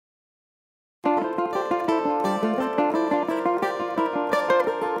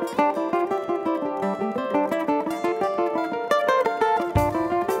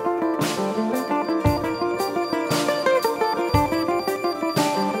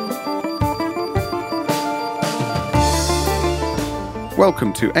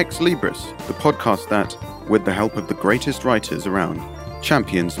Welcome to Ex Libris, the podcast that, with the help of the greatest writers around,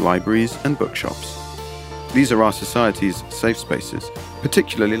 champions libraries and bookshops. These are our society's safe spaces,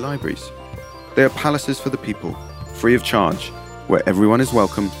 particularly libraries. They are palaces for the people, free of charge, where everyone is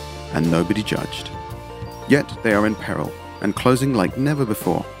welcome and nobody judged. Yet they are in peril and closing like never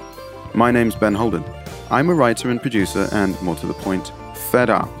before. My name's Ben Holden. I'm a writer and producer and, more to the point, fed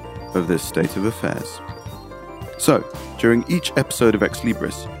up of this state of affairs. So, during each episode of Ex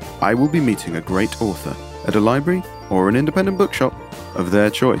Libris, I will be meeting a great author at a library or an independent bookshop of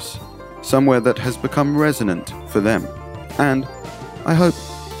their choice, somewhere that has become resonant for them. And I hope,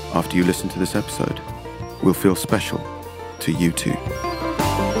 after you listen to this episode, will feel special to you too.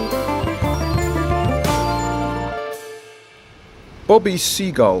 Bobby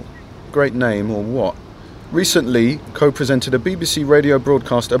Seagull, great name or what, recently co-presented a BBC radio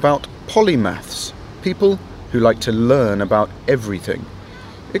broadcast about polymaths, people who like to learn about everything.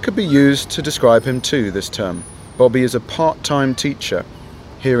 It could be used to describe him too this term. Bobby is a part-time teacher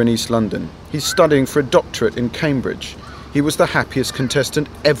here in East London. He's studying for a doctorate in Cambridge. He was the happiest contestant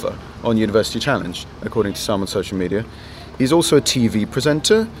ever on University Challenge, according to some on social media. He's also a TV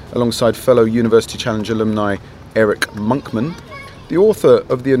presenter, alongside fellow University Challenge alumni Eric Monkman, the author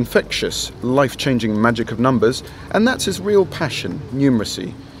of the infectious, life-changing magic of numbers, and that's his real passion,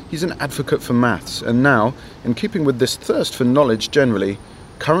 numeracy. He's an advocate for maths, and now, in keeping with this thirst for knowledge generally,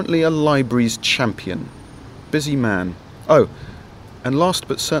 currently a libraries champion. Busy man. Oh, and last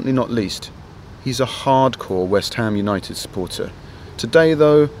but certainly not least, he's a hardcore West Ham United supporter. Today,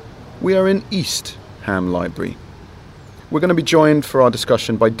 though, we are in East Ham Library. We're going to be joined for our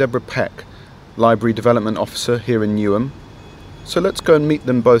discussion by Deborah Peck, Library Development Officer here in Newham. So let's go and meet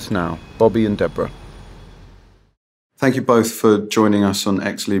them both now, Bobby and Deborah. Thank you both for joining us on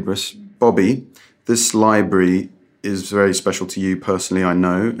Ex Libris. Bobby, this library is very special to you personally, I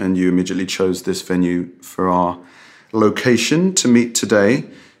know, and you immediately chose this venue for our location to meet today.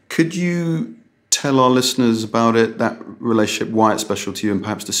 Could you tell our listeners about it, that relationship, why it's special to you, and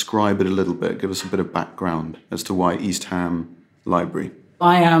perhaps describe it a little bit? Give us a bit of background as to why East Ham Library.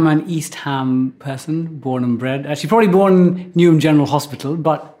 I am an East Ham person, born and bred. Actually, probably born in Newham General Hospital,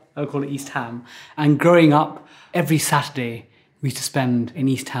 but I'll call it East Ham. And growing up, every Saturday we used to spend in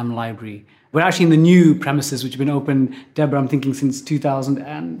East Ham Library. We're actually in the new premises, which have been open, Deborah, I'm thinking since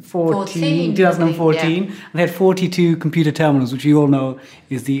 2014. And they had 42 computer terminals, which you all know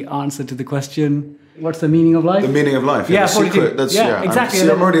is the answer to the question, what's the meaning of life? The meaning of life. Yeah, the 42. Secret. That's, exactly.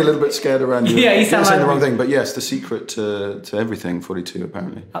 I'm already a little bit scared around you. Yeah, East Ham saying the Library. wrong thing, but yes, the secret to everything, 42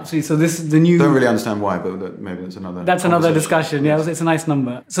 apparently. Absolutely. So this is the new... Don't really understand why, but maybe that's another... That's another discussion. Yeah, it's a nice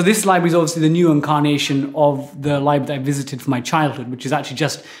number. So this library is obviously the new incarnation of the library that I visited for my childhood, which is actually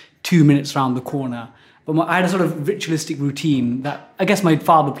just 2 minutes around the corner. But I had a sort of ritualistic routine that I guess my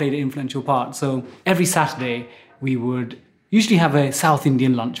father played an influential part. So every Saturday we would usually have a South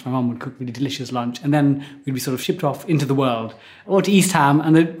Indian lunch. My mum would cook really delicious lunch. And then we'd be sort of shipped off into the world or to East Ham.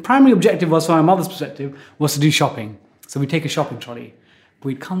 And the primary objective was, from my mother's perspective, was to do shopping. So we'd take a shopping trolley.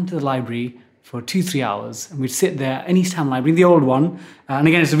 We'd come to the library for 2-3 hours and we'd sit there in East Ham Library, the old one. And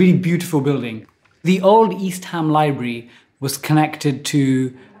again, it's a really beautiful building. The old East Ham Library was connected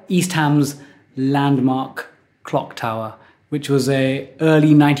to East Ham's landmark clock tower, which was a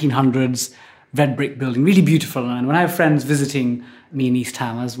early 1900s red brick building, really beautiful. And when I have friends visiting me in East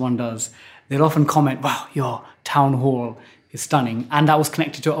Ham, as one does, they'll often comment, wow, your town hall is stunning. And that was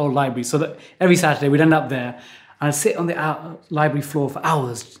connected to an old library. So that every Saturday we'd end up there and I'd sit on the library floor for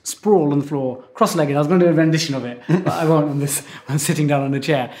hours, sprawl on the floor, cross-legged. I was going to do a rendition of it, but I won't on this. I'm sitting down on a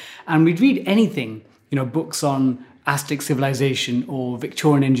chair. And we'd read anything, books on Aztec civilization or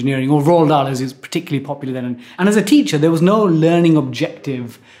Victorian engineering or Roald Dahl, as is particularly popular then. And as a teacher, there was no learning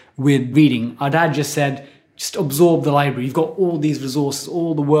objective with reading. Our dad just said, just absorb the library. You've got all these resources,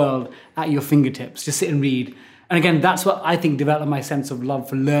 all the world at your fingertips. Just sit and read. And again, that's what I think developed my sense of love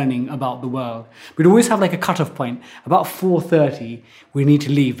for learning about the world. We'd always have like a cut-off point. About 4:30, we need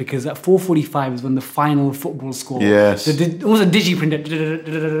to leave because at 4:45 is when the final football score. Yes. Almost a digiprint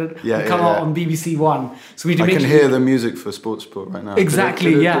would come out on BBC One. So we need to I can hear the music for Sports Report right now.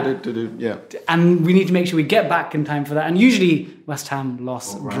 Exactly, yeah. Yeah. And we need to make sure we get back in time for that. And usually West Ham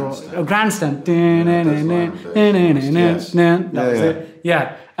lost, Grandstand.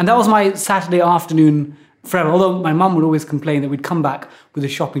 Yeah. And that was my Saturday afternoon forever. Although my mum would always complain that we'd come back with a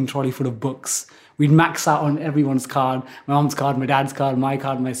shopping trolley full of books. We'd max out on everyone's card, my mum's card, my dad's card, my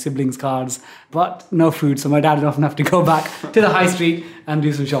card, my siblings' cards, but no food. So my dad would often have to go back to the high street and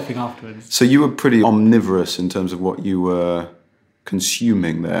do some shopping afterwards. So you were pretty omnivorous in terms of what you were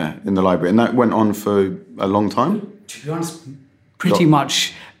consuming there in the library. And that went on for a long time? To be honest, Pretty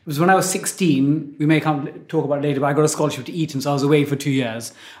much. It was when I was 16, we may talk about it later, but I got a scholarship to Eton, so I was away for 2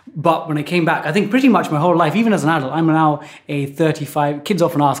 years. But when I came back, I think pretty much my whole life, even as an adult, I'm now a 35, kids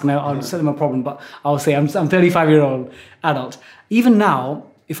often ask, and I'll set them a problem, but I'll say I'm 35-year-old adult. Even now,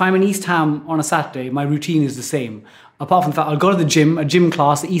 if I'm in East Ham on a Saturday, my routine is the same. Apart from the fact, I'll go to the gym, a gym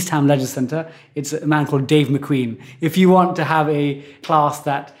class, the East Ham Leisure Centre. It's a man called Dave McQueen. If you want to have a class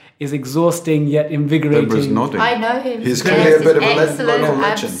that is exhausting yet invigorating. Deborah's nodding. I know him. He's clearly a bit of a excellent, local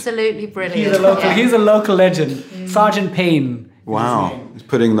legend. absolutely brilliant. He's a local legend. Sergeant Payne. Wow, he's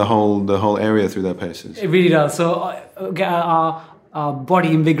putting the whole area through their paces. It really does. So get our body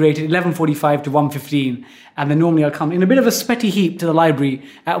invigorated 11:45 to 1:15, and then normally I'll come in a bit of a sweaty heap to the library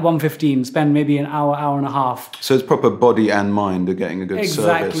at 1:15, spend maybe an hour and a half. So it's proper body and mind are getting a good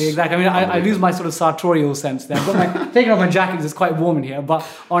service. Exactly. I mean, I lose my sort of sartorial sense there. I've got taking off my jacket because it's quite warm in here, but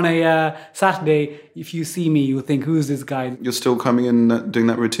on a Saturday, if you see me, you'll think, who's this guy? You're still coming in doing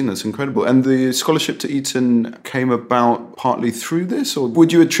that routine. That's incredible. And the scholarship to Eton came about partly through this, or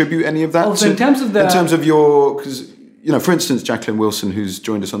would you attribute any of that? Also, in terms of your, because, you know, for instance, Jacqueline Wilson, who's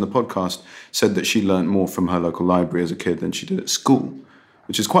joined us on the podcast, said that she learned more from her local library as a kid than she did at school,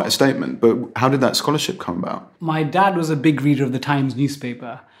 which is quite a statement. But how did that scholarship come about? My dad was a big reader of the Times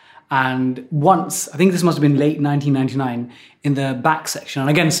newspaper. And once, I think this must have been late 1999, in the back section,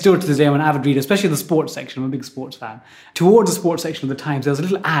 and again, still to this day, I'm an avid reader, especially the sports section. I'm a big sports fan. Towards the sports section of the Times, there was a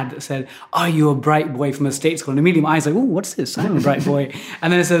little ad that said, "Are you a bright boy from a state school?" And immediately my eyes were like, "Oh, what's this? I'm a bright boy."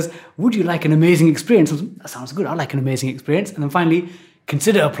 And then it says, "Would you like an amazing experience?" I was like, that sounds good. I'd like an amazing experience. And then finally,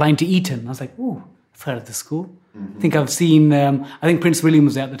 consider applying to Eton. I was like, "Oh, I've heard of this school." Mm-hmm. I think I've seen, I think Prince William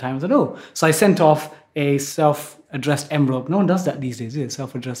was there at the time. I said, "Oh." So I sent off a self-addressed envelope. No one does that these days,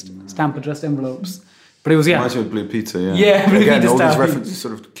 self-addressed, stamp-addressed envelopes. But it was, Reminds me of Blue Peter, yeah. Yeah, Blue Again, Peter all style. these references,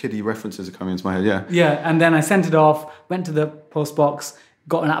 sort of kiddie references are coming into my head, yeah. Yeah, and then I sent it off, went to the post box,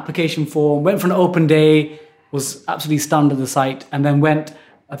 got an application form, went for an open day, was absolutely stunned at the sight, and then went,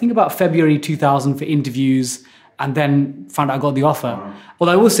 I think about February 2000 for interviews, and then found out I got the offer. Wow.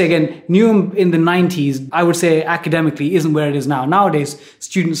 Although I will say again, Newham in the 90s, I would say academically isn't where it is now. Nowadays,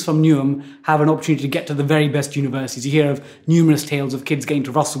 students from Newham have an opportunity to get to the very best universities. You hear of numerous tales of kids getting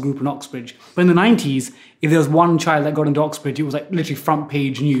to Russell Group and Oxbridge. But in the 90s, if there was one child that got into Oxbridge, it was like literally front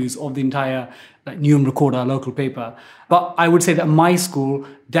page news of the entire Newham Recorder, our local paper. But I would say that my school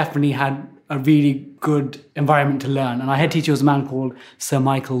definitely had a really good environment to learn. And our head teacher was a man called Sir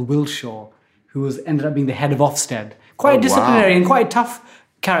Michael Wilshaw, who ended up being the head of Ofsted. Quite a disciplinary and quite a tough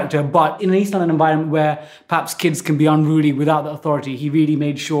character, but in an East London environment where perhaps kids can be unruly without the authority, he really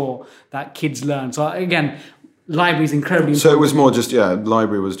made sure that kids learn. So again, library is incredibly important. So it was more just,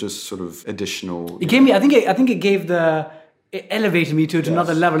 library was just sort of additional. It gave me, I think it elevated me to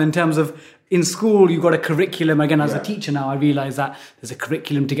another level in terms of, in school, you've got a curriculum. Again, as a teacher now, I realise that there's a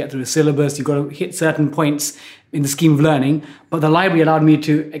curriculum to get through a syllabus. You've got to hit certain points in the scheme of learning. But the library allowed me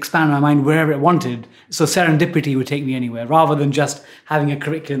to expand my mind wherever it wanted. So serendipity would take me anywhere, rather than just having a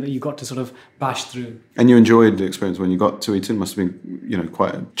curriculum that you got to sort of bash through. And you enjoyed the experience when you got to Eton? Must have been,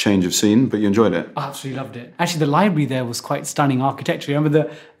 quite a change of scene, but you enjoyed it? I absolutely loved it. Actually, the library there was quite stunning architecture. I remember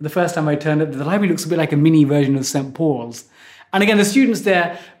the first time I turned up, the library looks a bit like a mini version of St. Paul's. And again, the students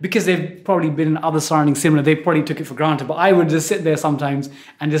there, because they've probably been in other surroundings similar, they probably took it for granted. But I would just sit there sometimes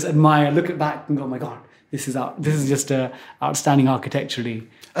and just admire, look at back and go, oh my God, this is just outstanding architecturally.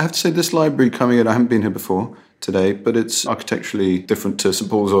 I have to say, this library coming in, I haven't been here before today, but it's architecturally different to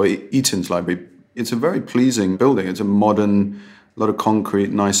St. Paul's or Eton's library. It's a very pleasing building. It's a modern, a lot of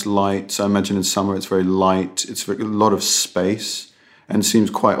concrete, nice light. So I imagine in summer it's very light. It's a lot of space. And seems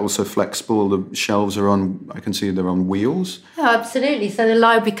quite also flexible. The shelves are I can see they're on wheels. Oh, absolutely. So the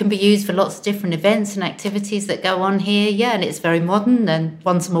library can be used for lots of different events and activities that go on here. Yeah, and it's very modern and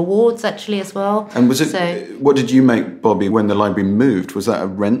won some awards actually as well. And what did you make, Bobby, when the library moved? Was that a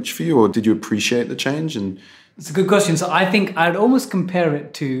wrench for you, or did you appreciate the change? And it's a good question. So I think I'd almost compare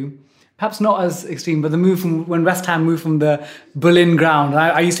it to, perhaps not as extreme, but the move from when West Ham moved from the Berlin ground.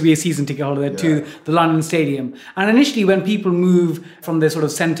 I used to be a season ticket holder there to the London Stadium. And initially, when people move from their sort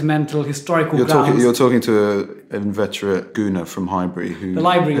of sentimental, historical grounds... You're talking to an inveterate gooner from Highbury. The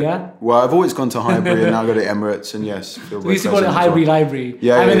library, yeah? Well, I've always gone to Highbury and now go to Emirates, and yes. We used to call it Highbury Library.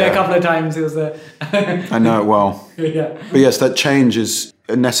 Yeah, I've been there a couple of times. It was I know it well. Yeah. But yes, that change is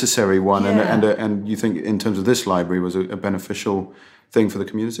a necessary one, and you think in terms of this library was a beneficial thing for the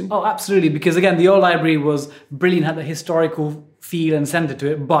community? Oh, absolutely. Because again, the old library was brilliant, had the historical feel and centre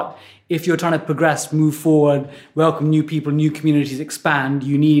to it. But if you're trying to progress, move forward, welcome new people, new communities, expand,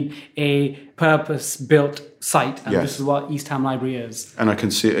 you need a purpose-built site. And this is what East Ham Library is. And I can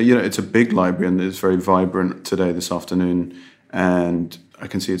see, it's a big library and it's very vibrant today, this afternoon. and I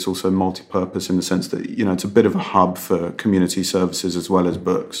can see it's also multi-purpose in the sense that, you know, it's a bit of a hub for community services as well as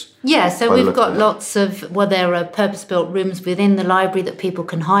books. Yeah, so we've got lots of, there are purpose-built rooms within the library that people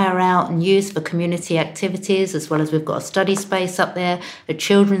can hire out and use for community activities, as well as we've got a study space up there, a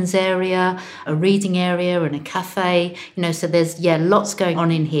children's area, a reading area and a cafe. You know, so there's, lots going on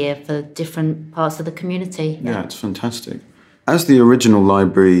in here for different parts of the community. Yeah, it's fantastic. As the original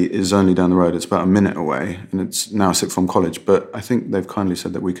library is only down the road, it's about a minute away, and it's now Sixth Form College, but I think they've kindly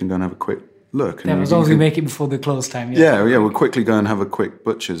said that we can go and have a quick look. Yeah, as long as we make it before the close time. Yeah, we'll quickly go and have a quick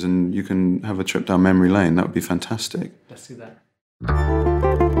butcher's, and you can have a trip down memory lane. That would be fantastic. Let's do that.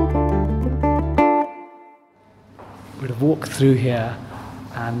 We'd have walked through here,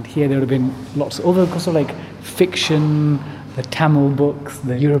 and here there would have been lots of other sort of like fiction, the Tamil books,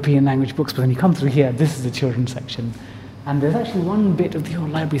 the European language books, but then you come through here, this is the children's section. And there's actually one bit of the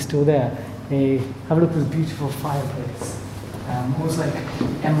old library still there. Have a look at this beautiful fireplace. Almost like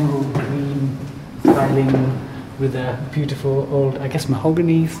emerald green tiling with a beautiful old, I guess,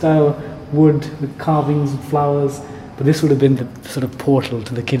 mahogany style wood with carvings and flowers. But this would have been the sort of portal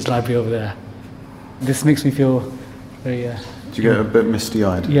to the kids' library over there. This makes me feel very... Do you get a bit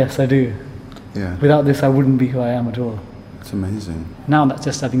misty-eyed? Yes, I do. Yeah. Without this, I wouldn't be who I am at all. It's amazing. Now that's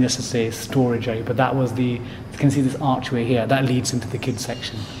just, I think that's just a storage area, but that was you can see this archway here, that leads into the kids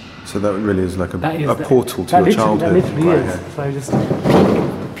section. So that really is like a portal to your childhood. That literally right is. Here. So I just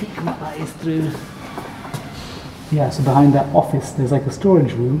peek what that is through. Yeah, so behind that office, there's like a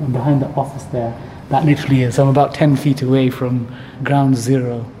storage room, and behind the office there, that literally is. So I'm about 10 feet away from ground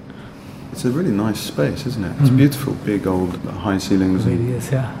zero. It's a really nice space, isn't it? It's beautiful, big old high ceilings. It really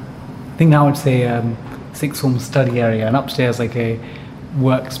is, yeah. I think now it's a sixth form study area, and upstairs like a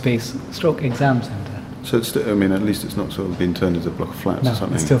workspace stroke exam centre. So it's, I mean, at least it's not sort of been turned into a block of flats or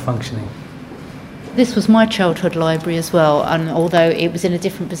something. It's still functioning. This was my childhood library as well, and although it was in a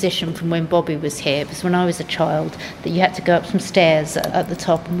different position from when Bobby was here, because when I was a child, that you had to go up some stairs at the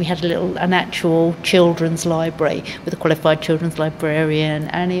top, and we had an actual children's library with a qualified children's librarian,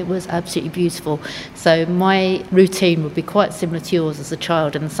 and it was absolutely beautiful. So my routine would be quite similar to yours as a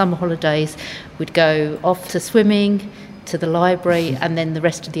child. In the summer holidays, we'd go off to swimming, to the library, and then the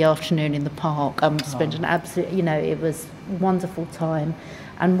rest of the afternoon in the park. Spend an absolute, it was a wonderful time.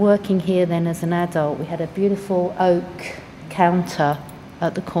 And working here then as an adult, we had a beautiful oak counter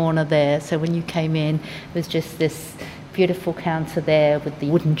at the corner there. So when you came in, it was just this beautiful counter there with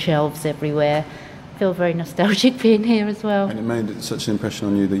the wooden shelves everywhere. I feel very nostalgic being here as well. And it made such an impression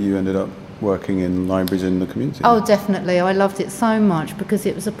on you that you ended up working in libraries in the community. Oh, definitely. I loved it so much because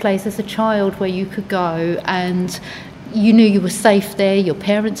it was a place as a child where you could go and you knew you were safe there, your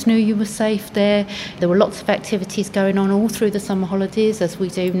parents knew you were safe there. There were lots of activities going on all through the summer holidays, as we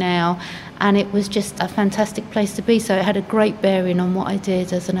do now, and it was just a fantastic place to be. So it had a great bearing on what I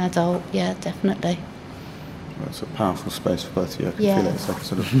did as an adult. Yeah, definitely. Well, it's a powerful space for both of you. I can feel it. It's like a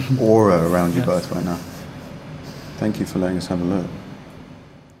sort of aura around you both right now. Thank you for letting us have a look.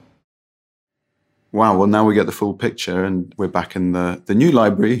 Wow, well now we get the full picture, and we're back in the new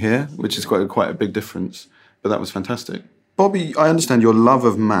library here, which is quite a big difference. But that was fantastic. Bobby, I understand your love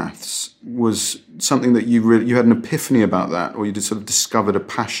of maths was something that you had an epiphany about that, or you just sort of discovered a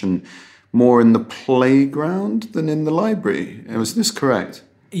passion more in the playground than in the library. Was this correct?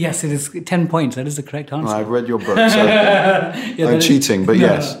 Yes, it is 10 points. That is the correct answer. I've read your book, so I'm cheating, but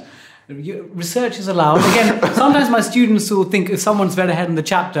yes. Research is allowed. Again, sometimes my students will think if someone's read ahead in the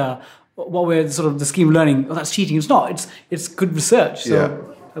chapter, what we're sort of the scheme of learning, that's cheating. It's not. It's good research.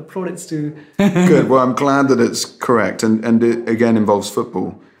 So plaudits to... Good. Well, I'm glad that it's correct. And it, again, involves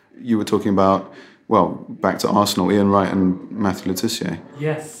football. You were talking about, back to Arsenal, Ian Wright and Matthew Le Tissier.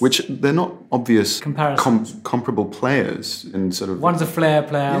 Yes. Which they're not obvious comparable players in sort of... One's a flair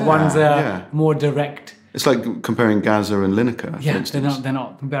player, one's a more direct... It's like comparing Gaza and Lineker, for instance. They're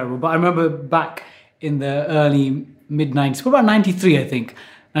not comparable. But I remember back in the early, mid-90s, about 93, I think,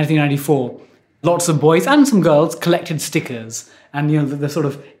 1994, lots of boys and some girls collected stickers. And, the sort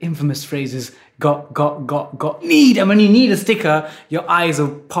of infamous phrases, need. And when you need a sticker, your eyes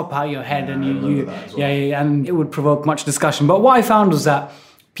will pop out your head and and it would provoke much discussion. But what I found was that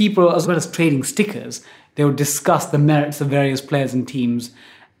people, as well as trading stickers, they would discuss the merits of various players and teams.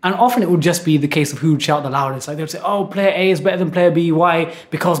 And often it would just be the case of who would shout the loudest. Like they would say, player A is better than player B. Why?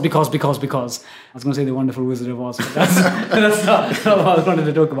 Because. I was going to say the wonderful Wizard of Oz, but that's not what I was wanted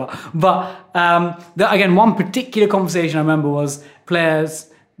to talk about. But again, one particular conversation I remember was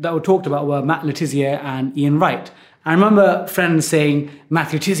players that were talked about were Matt Le Tissier and Ian Wright. I remember friends saying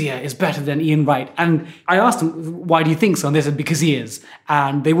Matthew Letizia is better than Ian Wright. And I asked them, why do you think so? And they said, because he is.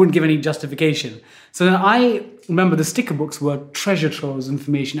 And they wouldn't give any justification. So then I remember the sticker books were treasure troves of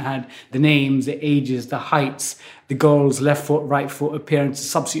information. It had the names, the ages, the heights, the goals, left foot, right foot, appearances,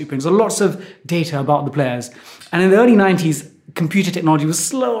 substitute appearances, lots of data about the players. And in the early 90s, computer technology was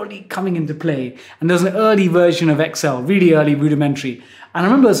slowly coming into play. And there was an early version of Excel, really early, rudimentary. And I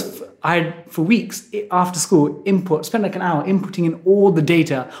remember I had, for weeks after school, spent like an hour inputting in all the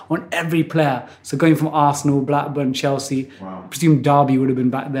data on every player. So going from Arsenal, Blackburn, Chelsea, I presume Derby would have been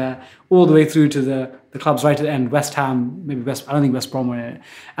back there, all the way through to the clubs right at the end, West Ham, maybe I don't think West Brom were in it.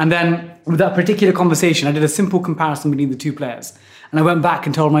 And then with that particular conversation, I did a simple comparison between the two players. And I went back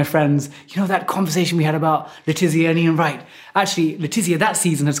and told my friends, that conversation we had about Letizia and Ian Wright. Actually, Letizia that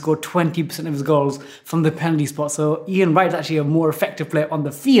season had scored 20% of his goals from the penalty spot. So Ian Wright's actually a more effective player on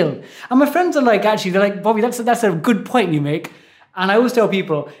the field. And my friends are like, they're like, Bobby, that's a good point you make. And I always tell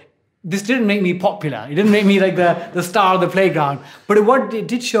people, this didn't make me popular. It didn't make me like the star of the playground. But what it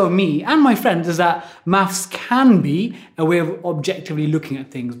did show me and my friends is that maths can be a way of objectively looking at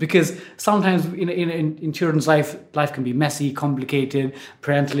things. Because sometimes in children's life can be messy, complicated,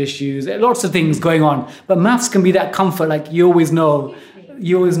 parental issues, lots of things going on. But maths can be that comfort, like you always know.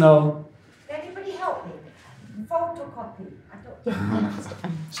 Anybody help me? Photocopy.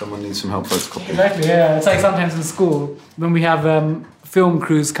 Someone needs some help photocopying. Exactly, yeah. It's like sometimes in school when we have film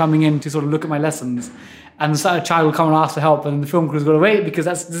crews coming in to sort of look at my lessons, and a child will come and ask for help, and the film crew's got to wait because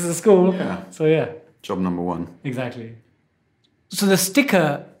this is a school. Yeah. So yeah. Job number one. Exactly. So the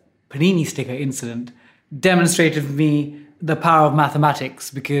Panini sticker incident demonstrated for me the power of mathematics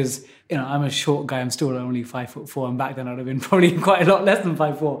because, I'm a short guy. I'm still only 5'4", and back then I'd have been probably quite a lot less than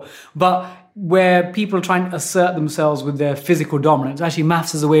 5'4". But where people are trying to assert themselves with their physical dominance, actually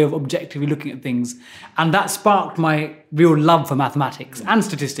maths is a way of objectively looking at things. And that sparked my real love for mathematics and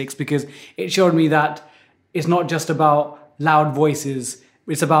statistics because it showed me that it's not just about loud voices.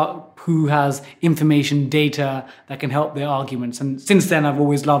 It's about who has information, data that can help their arguments. And since then, I've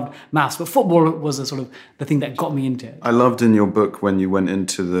always loved maths. But football was the thing that got me into it. I loved in your book when you went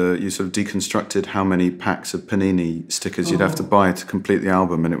into you sort of deconstructed how many packs of Panini stickers you'd have to buy to complete the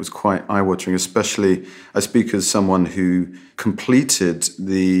album. And it was quite eye-watering, especially I speak as someone who completed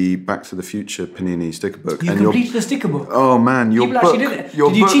the Back to the Future Panini sticker book. You completed the sticker book? Oh, man. Your People book, actually did it. your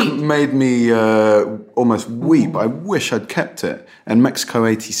Did you book cheat? made me almost weep. I wish I'd kept it. And Mexico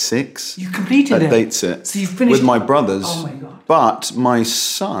 86. You completed that it? dates it. So you finished with my brothers. Oh my God. But my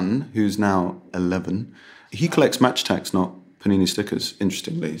son, who's now 11, he collects Match Tags, not Panini stickers,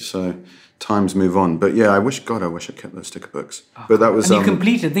 interestingly. So times move on. But yeah, I wish I'd kept those sticker books. But that was... And you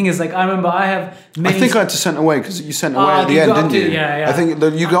completed. The thing is, I remember I have many... I think I had to send away, because you sent away at the end, didn't you? Yeah. I think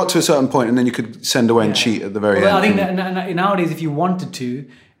that you got to a certain point and then you could send away and cheat at the very end. I think that nowadays, if you wanted to,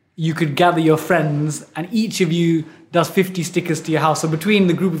 you could gather your friends and each of you does 50 stickers to your house. So between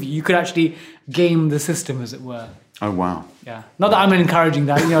the group of you could actually game the system, as it were. Oh, wow. Yeah. Not that I'm encouraging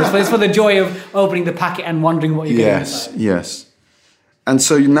that. It's for the joy of opening the packet and wondering what you're getting inside. Yes. And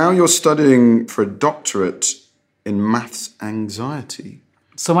so now you're studying for a doctorate in maths anxiety.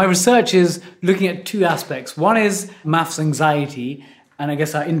 So my research is looking at two aspects. One is maths anxiety, and I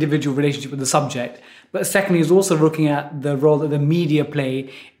guess our individual relationship with the subject. But secondly is also looking at the role that the media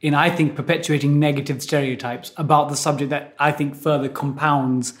play in, I think, perpetuating negative stereotypes about the subject that I think further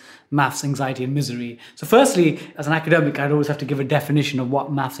compounds maths anxiety and misery. So firstly, as an academic, I'd always have to give a definition of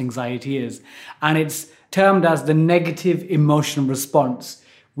what maths anxiety is. And it's termed as the negative emotional response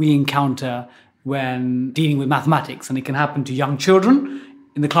we encounter when dealing with mathematics. And it can happen to young children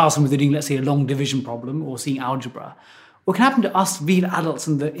in the classroom if they're doing, let's say, a long division problem or seeing algebra. Or it can happen to us real adults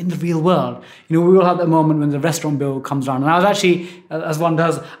in the real world. We all have that moment when the restaurant bill comes around. And I was actually, as one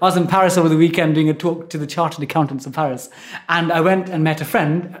does, I was in Paris over the weekend doing a talk to the chartered accountants of Paris. And I went and met a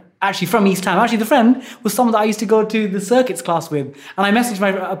friend, actually from East Ham. Actually, the friend was someone that I used to go to the circuits class with. And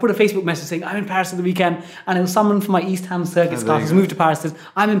I put a Facebook message saying, I'm in Paris over the weekend. And it was someone from my East Ham circuits class who's moved to Paris, says,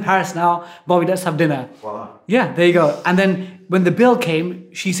 I'm in Paris now. Bobby, let's have dinner. Voila. Yeah, there you go. And then when the bill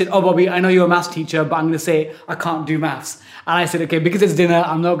came, she said, oh, Bobby, I know you're a maths teacher, but I'm going to say I can't do maths. And I said, okay, because it's dinner,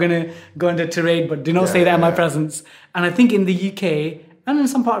 I'm not going to go into a tirade, but do not say that in my presence. And I think in the UK, and in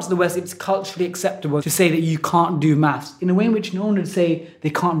some parts of the West, it's culturally acceptable to say that you can't do maths in a way in which no one would say they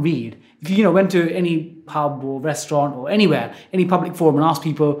can't read. If you went to any pub or restaurant or anywhere, any public forum and asked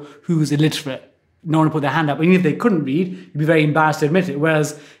people who's illiterate, no one would put their hand up. Even if they couldn't read, you'd be very embarrassed to admit it.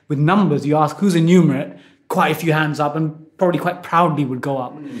 Whereas with numbers, you ask who's enumerate, quite a few hands up, and probably quite proudly would go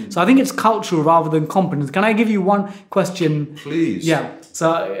up. So I think it's cultural rather than competence. Can I give you one question? Please. Yeah.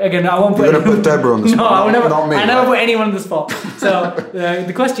 So again, I won't put... You're going to put Deborah on the spot. No, I will never, not me. I never put anyone on the spot. So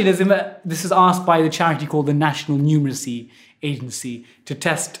the question is, this is asked by the charity called the National Numeracy Agency to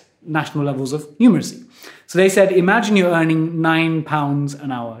test national levels of numeracy. So they said, imagine you're earning £9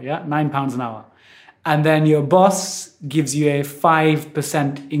 an hour, yeah? £9 an hour. And then your boss gives you a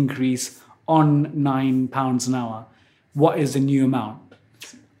 5% increase on £9 an hour. What is the new amount?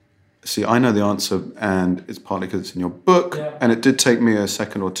 See, I know the answer, and it's partly because it's in your book, and it did take me a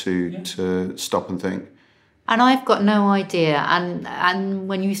second or two to stop and think. And I've got no idea. And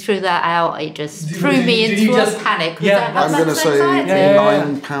when you threw that out, it just threw me into a panic. I'm going to say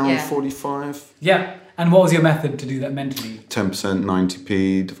 £9.45. Yeah. And what was your method to do that mentally? 10%,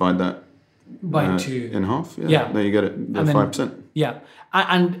 90p, divide that by 2. In half. Yeah. There you get it. 5%. Yeah.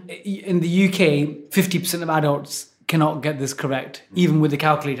 And in the UK, 50% of adults cannot get this correct, even with the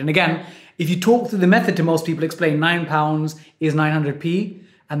calculator. And again, if you talk through the method to most people, explain £9 is 900p,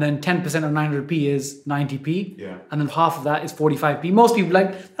 and then 10% of 900p is 90p, and then half of that is 45p. Most people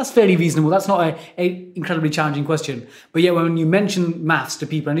that's fairly reasonable. That's not a incredibly challenging question. But yet when you mention maths to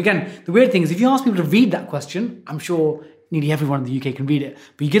people, and again, the weird thing is if you ask people to read that question, I'm sure nearly everyone in the UK can read it.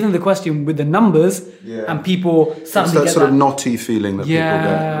 But you give them the question with the numbers, and people suddenly get that sort of knotty feeling that people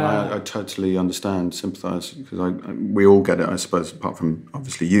get. I totally understand, sympathise, because we all get it, I suppose, apart from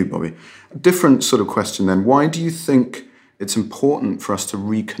obviously you, Bobby. A different sort of question then. Why do you think it's important for us to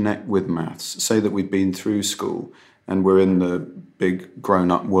reconnect with maths? Say that we've been through school and we're in the big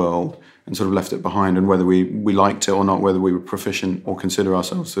grown-up world and sort of left it behind, and whether we liked it or not, whether we were proficient or consider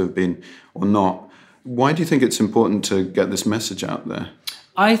ourselves to have been or not. Why do you think it's important to get this message out there?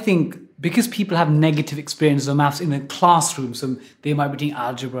 I think because people have negative experiences of maths in a classroom, so they might be doing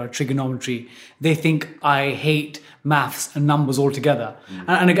algebra, trigonometry, they think I hate maths and numbers altogether.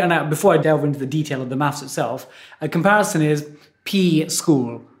 And again, before I delve into the detail of the maths itself, a comparison is PE at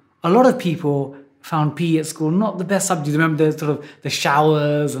school. A lot of people found PE at school not the best subject. Remember the sort of the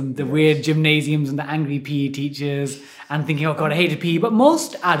showers and the weird gymnasiums and the angry PE teachers and thinking, oh God, I hated PE. But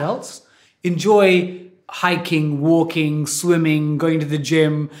most adults enjoy hiking, walking, swimming, going to the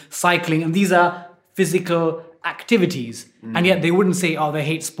gym, cycling, and these are physical activities. And yet they wouldn't say, oh, they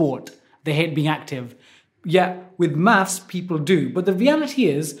hate sport, they hate being active. Yet with maths, people do. But the reality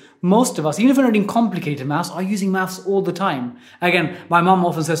is, most of us, even if we're not doing complicated maths, are using maths all the time. Again, my mum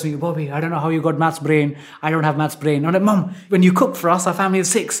often says to me, Bobby, I don't know how you got maths brain. I don't have maths brain. I'm like, Mum, when you cook for us, our family of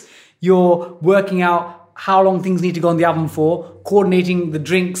 6, you're working out how long things need to go in the oven for, coordinating the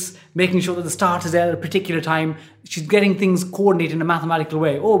drinks, making sure that the starter's there at a particular time. She's getting things coordinated in a mathematical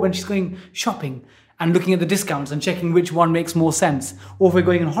way. Or when she's going shopping and looking at the discounts and checking which one makes more sense. Or if we're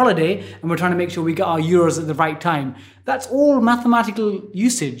going on holiday and we're trying to make sure we get our euros at the right time. That's all mathematical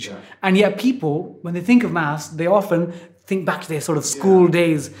usage. And yet people, when they think of maths, they often think back to their sort of school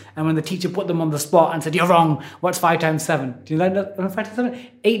days, and when the teacher put them on the spot and said, you're wrong, what's 5 times 7? Do you like that? 5 times 7?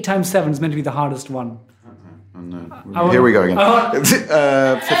 8 times 7 is meant to be the hardest one. Here we go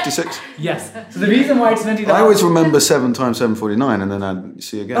again. 56? Yes. So the reason why it's meant to be... I always remember 7 times 749, and then I'd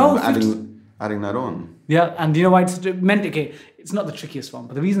see again, adding that on. Yeah, and do you know why it's meant to... Okay, it's not the trickiest one,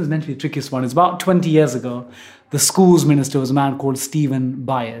 but the reason it's meant to be the trickiest one is about 20 years ago, the schools minister was a man called Stephen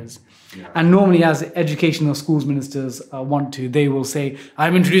Byers. And normally, as educational schools ministers want to, they will say,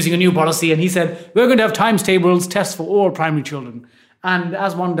 I'm introducing a new policy. And he said, we're going to have times tables, tests for all primary children. And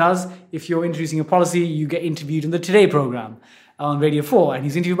as one does, if you're introducing a policy, you get interviewed in the Today programme on Radio 4. And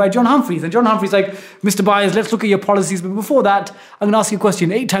he's interviewed by John Humphreys. And John Humphreys like, Mr. Byers, let's look at your policies. But before that, I'm going to ask you a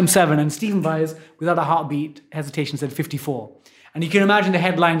question. 8 times 7. And Stephen Byers, without a heartbeat, hesitation, said 54. And you can imagine the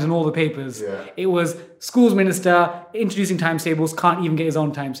headlines in all the papers. It was schools minister introducing times tables, can't even get his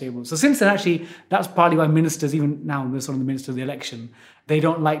own times tables. So since then, actually, that's partly why ministers, even now, we're sort of the minister of the election, they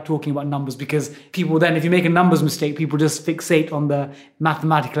don't like talking about numbers, because people then, if you make a numbers mistake, people just fixate on the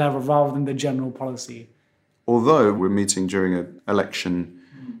mathematical error rather than the general policy. Although we're meeting during an election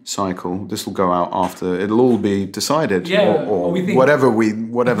cycle, this will go out after it'll all be decided, or whatever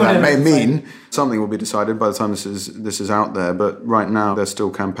that may mean. Something will be decided by the time this is out there. But right now they're still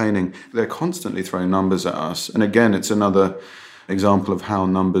campaigning. They're constantly throwing numbers at us, and again, it's another example of how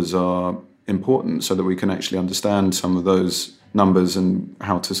numbers are important, so that we can actually understand some of those numbers and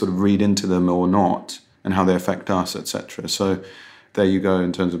how to sort of read into them or not, and how they affect us, etc. So there you go.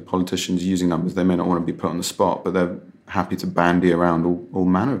 In terms of politicians using numbers, they may not want to be put on the spot, but they're happy to bandy around all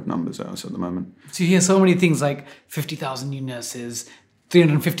manner of numbers at us at the moment. So you hear so many things like 50,000 new nurses,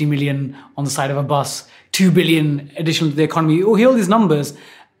 350 million on the side of a bus, 2 billion additional to the economy. You hear all these numbers,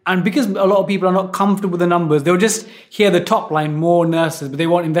 And because a lot of people are not comfortable with the numbers, they'll just hear the top line, more nurses, but they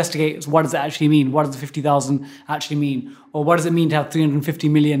won't investigate what does it actually mean? What does the 50,000 actually mean? Or what does it mean to have 350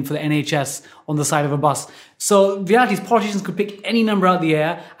 million for the NHS on the side of a bus? So the reality is politicians could pick any number out of the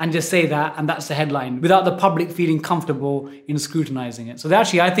air and just say that, and that's the headline, without the public feeling comfortable in scrutinizing it. So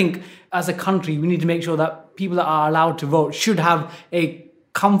actually, I think as a country, we need to make sure that people that are allowed to vote should have a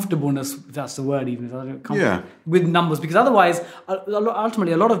comfortableness, if that's the word even, with numbers, because otherwise,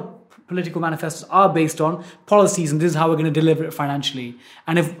 ultimately, a lot of political manifestos are based on policies, and this is how we're going to deliver it financially.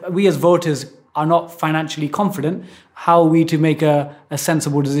 And if we as voters are not financially confident, how are we to make a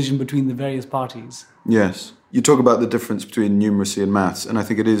sensible decision between the various parties? Yes. You talk about the difference between numeracy and maths, and I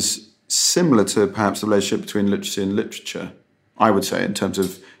think it is similar to perhaps the relationship between literacy and literature, I would say, in terms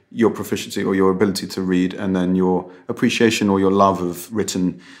of your proficiency or your ability to read, and then your appreciation or your love of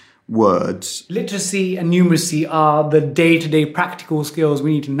written words. Literacy and numeracy are the day-to-day practical skills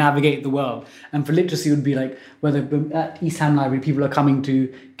we need to navigate the world. And for literacy, it would be like whether at East Ham Library people are coming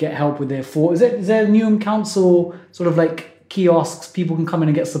to get help with their is there a Newham Council sort of like kiosks, people can come in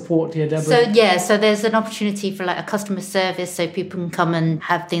and get support here, Deborah? So there's an opportunity for like a customer service, so people can come and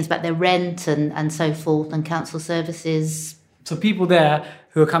have things about their rent and so forth, and council services. So people there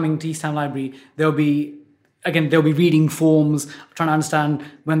who are coming to East Ham Library, they'll be reading forms, trying to understand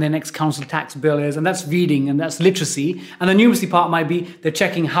when their next council tax bill is, and that's reading and that's literacy. And the numeracy part might be they're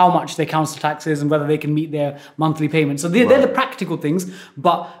checking how much their council tax is and whether they can meet their monthly payments. So they're the practical things,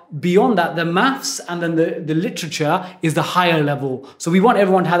 but beyond that, the maths and then the literature is the higher level. So we want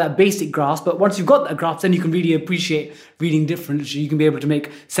everyone to have that basic grasp, but once you've got that grasp, then you can really appreciate reading different literature. You can be able to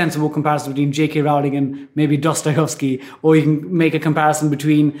make sensible comparisons between J.K. Rowling and maybe Dostoevsky, or you can make a comparison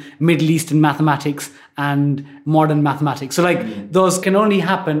between Middle Eastern mathematics and modern mathematics. So those can only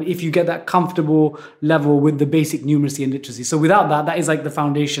happen if you get that comfortable level with the basic numeracy and literacy. So without that, that is like the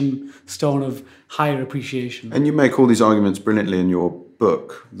foundation stone of higher appreciation. And you make all these arguments brilliantly in your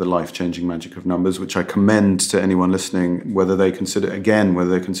book, The Life-Changing Magic of Numbers, which I commend to anyone listening, whether they consider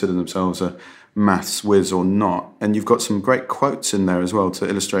themselves a maths whiz or not. And you've got some great quotes in there as well to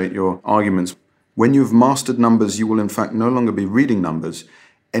illustrate your arguments. When you've mastered numbers, you will in fact no longer be reading numbers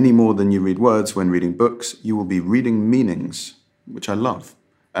any more than you read words when reading books. You will be reading meanings, which I love.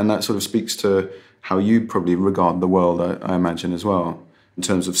 And that sort of speaks to how you probably regard the world, I imagine, as well, in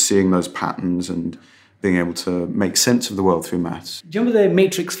terms of seeing those patterns and being able to make sense of the world through maths. Do you remember the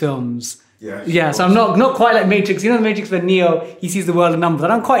Matrix films? Yeah, so I'm not quite like Matrix. You know the Matrix where Neo, he sees the world of numbers. I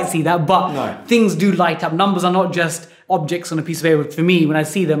don't quite see that, but things do light up. Numbers are not just objects on a piece of paper. For me, when I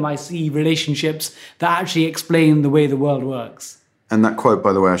see them, I see relationships that actually explain the way the world works. And that quote,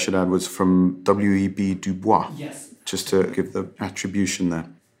 by the way, I should add, was from W.E.B. Du Bois. Yes. Just to give the attribution there.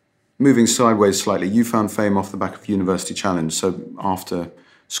 Moving sideways slightly, you found fame off the back of University Challenge. So after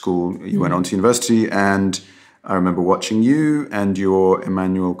school, you went on to university, and I remember watching you and your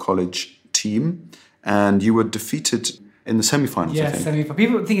Emmanuel College team, and you were defeated in the semi-finals, I think. Semi-finals.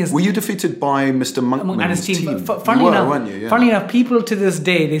 People think were you defeated by Mr. Monkman and his team? Funnily enough, people to this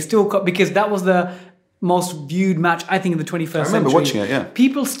day, they still because that was the most viewed match, I think, in the 21st century. I remember watching it, yeah.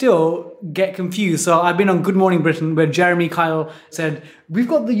 People still get confused. So I've been on Good Morning Britain where Jeremy Kyle said, we've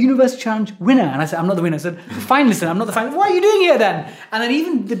got the University Challenge winner. And I said, I'm not the winner. I said, finalist, I'm not the finalist. What are you doing here then? And then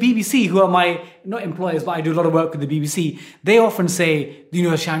even the BBC, who are my, not employers, but I do a lot of work with the BBC, they often say the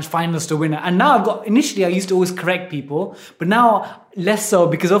University Challenge finalist or winner. And now initially I used to always correct people, but now less so,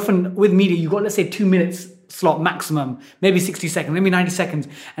 because often with media, you've got, let's say, 2 minutes slot maximum, maybe 60 seconds, maybe 90 seconds.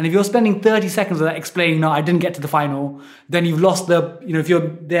 And if you're spending 30 seconds of that explaining, no, I didn't get to the final, then you've lost if you're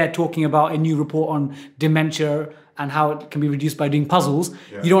there talking about a new report on dementia and how it can be reduced by doing puzzles,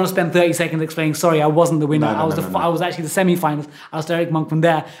 you don't want to spend 30 seconds explaining, sorry, I wasn't the winner. I was actually the semi-finalist. I was Eric Monk from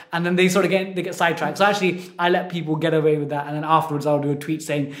there. And then they sort of get sidetracked. So actually, I let people get away with that. And then afterwards, I'll do a tweet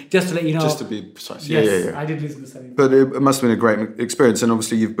saying, just to let you know. Just to be precise. Yes, I did lose in the semi. But it must have been a great experience. And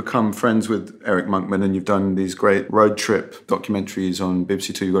obviously, you've become friends with Eric Monkman, and you've done these great road trip documentaries on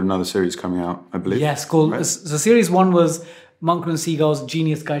BBC Two. You've got another series coming out, I believe. Yes, called. Right? So series 1 was Monkman Seagull's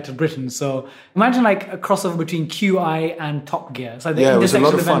Genius Guide to Britain. So imagine like a crossover between QI and Top Gear. So it was a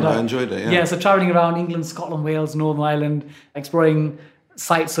lot of fun. I enjoyed it. Yeah, so traveling around England, Scotland, Wales, Northern Ireland, exploring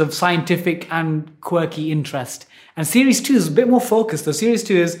sites of scientific and quirky interest. And Series 2 is a bit more focused. So Series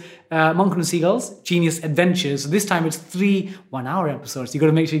 2 is Monkman Seagull's Genius Adventures. So this time it's 3 one-hour episodes. You've got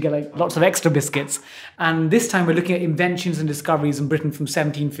to make sure you get lots of extra biscuits. And this time we're looking at inventions and discoveries in Britain from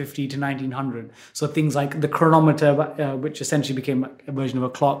 1750 to 1900. So things like the chronometer, which essentially became a version of a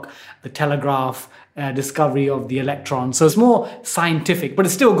clock, the telegraph, discovery of the electron. So it's more scientific, but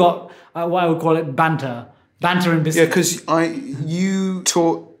it's still got what I would call it banter and biscuits. Yeah, because you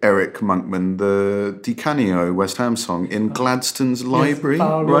taught Eric Monkman, the Di Canio West Ham song in Gladstone's library,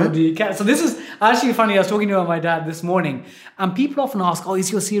 right? So this is actually funny. I was talking to my dad this morning, and people often ask, "Oh,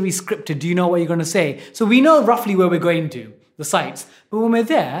 is your series scripted? Do you know what you're going to say?" So we know roughly where we're going to, the sites, but when we're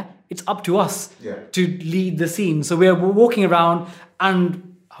there, it's up to us to lead the scene. So we're walking around,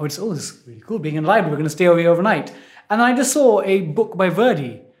 and I would say, "Oh, this is really cool. Being in the library, we're going to stay over here overnight." And I just saw a book by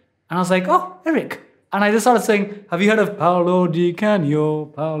Verdi, and I was like, "Oh, Eric." And I just started saying, "Have you heard of Paolo Di Canio,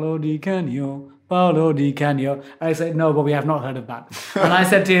 Paolo Di Canio, Paolo Di Canio?" And I said, "No, but we have not heard of that." And I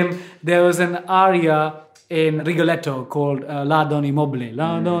said to him, there was an aria in Rigoletto called La Donna Immobile,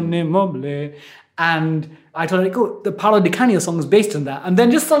 La Donna Immobile. And I told Eric, "Oh, the Paolo Di Canio song is based on that." And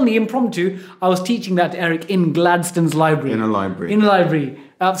then just suddenly, impromptu, I was teaching that to Eric in Gladstone's library. In a library. In a library.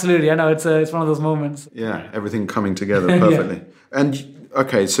 Absolutely. I know, it's one of those moments. Yeah, everything coming together perfectly. And...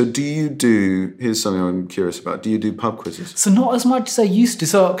 okay, so here's something I'm curious about. Do you do pub quizzes? So not as much as I used to.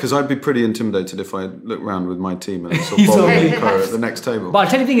 So because I'd be pretty intimidated if I looked around with my team and I saw Bob and Nico at the next table. But I'll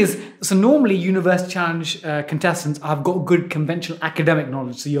tell you the thing is, so normally University Challenge contestants have got good conventional academic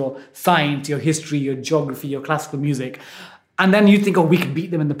knowledge. So your science, your history, your geography, your classical music. And then you think, oh, we can beat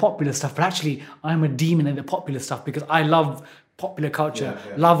them in the popular stuff. But actually, I'm a demon in the popular stuff because I love popular culture.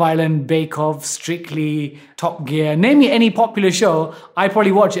 Love Island, Bake Off, Strictly, Top Gear. Name me any popular show, I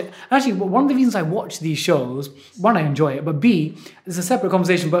probably watch it. Actually, one of the reasons I watch these shows, one, I enjoy it, but B, it's a separate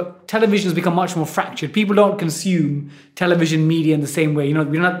conversation, but television has become much more fractured. People don't consume television media in the same way. You know,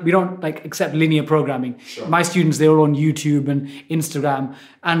 we don't like accept linear programming. Sure. My students, they're all on YouTube and Instagram.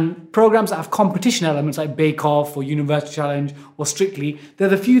 And programs that have competition elements like Bake Off or University Challenge or Strictly, they're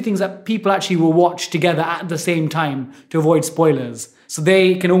the few things that people actually will watch together at the same time to avoid spoilers. So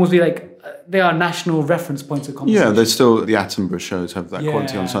they can almost be like, they are national reference points of conversation. Yeah, there's still, the Attenborough shows have that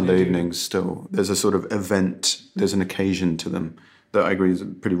quality on Sunday evenings still. There's a sort of event, there's an occasion to them that I agree is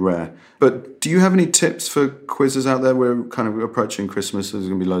pretty rare. But do you have any tips for quizzes out there? We're kind of approaching Christmas, there's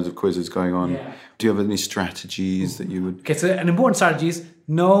going to be loads of quizzes going on. Yeah. Do you have any strategies that you would... Okay, so an important strategy is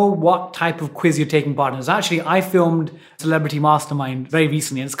know what type of quiz you're taking part in. So actually, I filmed Celebrity Mastermind very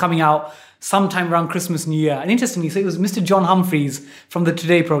recently, and it's coming out sometime around Christmas, New Year. And interestingly, so it was Mr. John Humphreys from the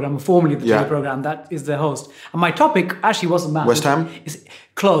Today programme, formerly the Today programme, that is the host. And my topic actually wasn't maths. West Ham? It's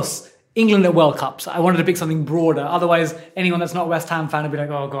close. England at World Cups. I wanted to pick something broader. Otherwise, anyone that's not a West Ham fan would be like,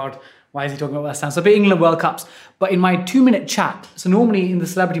 oh God, why is he talking about West Ham? So I picked England World Cups. But in my 2-minute chat, so normally in the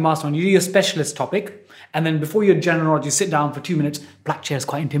Celebrity Mastermind, you do your specialist topic, and then before your general knowledge, you sit down for 2 minutes. Black chair is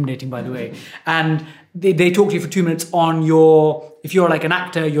quite intimidating, by the way. And they talk to you for 2 minutes on if you're like an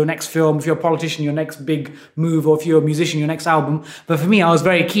actor, your next film, if you're a politician, your next big move, or if you're a musician, your next album. But for me, I was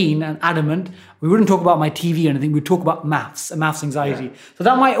very keen and adamant. We wouldn't talk about my TV or anything. We'd talk about maths and maths anxiety. Yeah. So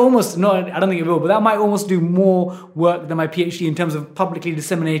that might almost, no, I don't think it will, but that might almost do more work than my PhD in terms of publicly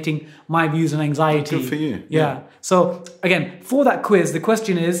disseminating my views on anxiety. Good for you. Yeah. So again, for that quiz, the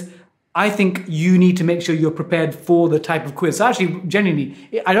question is, I think you need to make sure you're prepared for the type of quiz. So actually,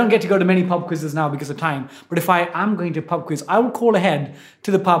 genuinely, I don't get to go to many pub quizzes now because of time. But if I am going to a pub quiz, I will call ahead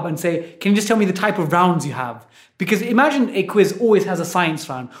to the pub and say, can you just tell me the type of rounds you have? Because imagine a quiz always has a science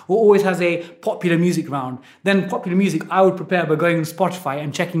round or always has a popular music round. Then popular music, I would prepare by going on Spotify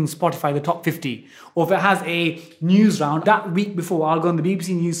and checking Spotify, the top 50. Or if it has a news round, that week before, I'll go on the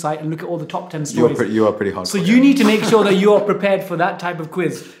BBC News site and look at all the top 10 stories. You are pretty hard. So you need to make sure that you're prepared for that type of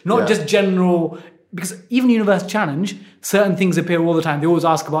quiz, not just general... Because even University Challenge, certain things appear all the time. They always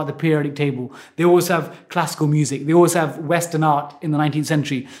ask about the periodic table. They always have classical music. They always have Western art in the 19th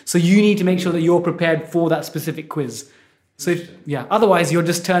century. So you need to make sure that you're prepared for that specific quiz. So otherwise you're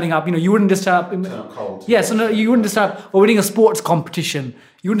just turning up. You wouldn't just turn up. Turn up cold. Yeah, so no, you wouldn't just turn up. Or we're doing a sports competition.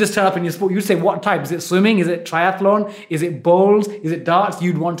 You wouldn't just turn up in your sport. You'd say what type? Is it swimming? Is it triathlon? Is it bowls? Is it darts?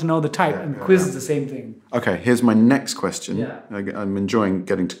 You'd want to know the type. And quiz is the same thing. Okay, here's my next question. Yeah. I'm enjoying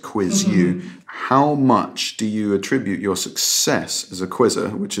getting to quiz you. How much do you attribute your success as a quizzer,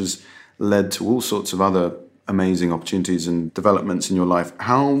 which has led to all sorts of other amazing opportunities and developments in your life?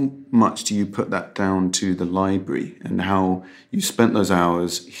 How much do you put that down to the library and how you spent those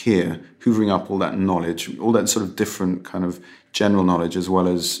hours here hoovering up all that knowledge, all that sort of different kind of general knowledge as well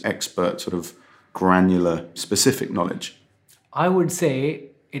as expert sort of granular specific knowledge? I would say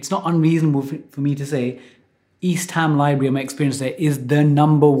it's not unreasonable for me to say East Ham Library, my experience there, is the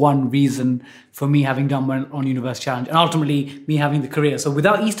number one reason for me having done well on University Challenge and ultimately me having the career. So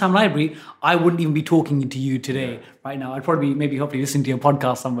without East Ham Library, I wouldn't even be talking to you today, right now. I'd probably be hopefully listening to your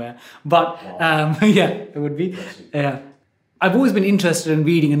podcast somewhere. But it would be. I've always been interested in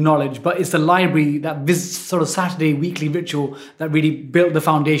reading and knowledge, but it's the library, that sort of Saturday weekly ritual that really built the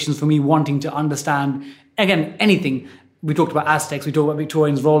foundations for me wanting to understand, again, anything. we talked about Aztecs, we talked about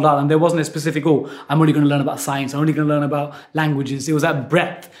Victorians, Roald Dahl, and there wasn't a specific, I'm only going to learn about science, I'm only going to learn about languages. It was that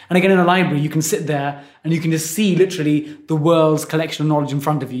breadth. And again, in a library, you can sit there and you can just see literally the world's collection of knowledge in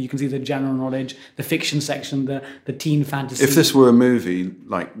front of you. You can see the general knowledge, the fiction section, the teen fantasy. If this were a movie,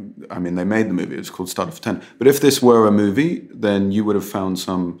 they made the movie, it was called Starter for 10, but if this were a movie, then you would have found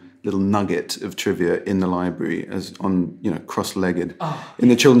some little nugget of trivia in the library as on, cross-legged in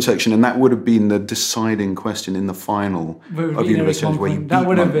the children's section, and that would have been the deciding question in the final of Universe Challenge where you beat that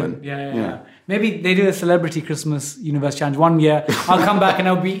would have Monkman. been, yeah. Maybe they do a celebrity Christmas Universe Challenge one year. I'll come back and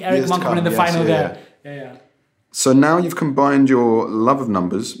I'll beat Eric Monkman in the final there. Yeah. So now you've combined your love of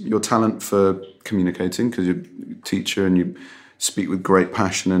numbers, your talent for communicating, because you're a teacher and you speak with great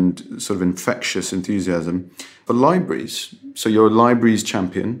passion and sort of infectious enthusiasm, for libraries. So you're a libraries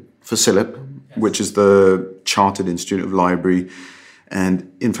champion for CILIP, which is the Chartered Institute of Library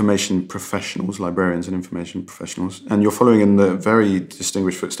and Information Professionals, librarians and information professionals. And you're following in the very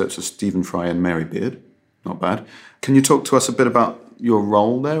distinguished footsteps of Stephen Fry and Mary Beard. Not bad. Can you talk to us a bit about your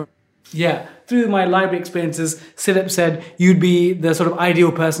role there? Yeah, through my library experiences, CILIP said you'd be the sort of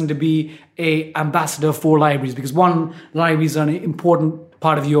ideal person to be a ambassador for libraries, because one, libraries are an important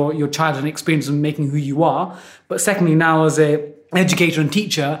part of your childhood experience in making who you are. But secondly, now as an educator and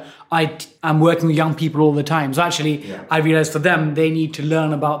teacher, I'm working with young people all the time. So actually, I realized for them, they need to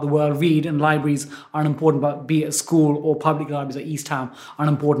learn about the world, read, and libraries are an important part, be it at school or public libraries at East Ham, are an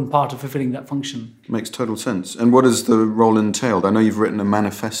important part of fulfilling that function. Makes total sense. And what has the role entailed? I know you've written a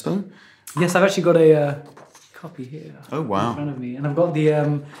manifesto. Yes, I've actually got a copy here. Oh, wow. In front of me. And I've got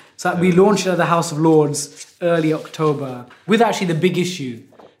the... so we launched it at the House of Lords early October with actually the Big Issue.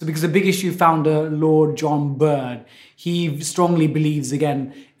 Because the Big Issue founder, Lord John Bird, he strongly believes,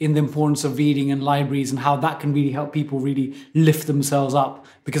 again, in the importance of reading and libraries and how that can really help people really lift themselves up.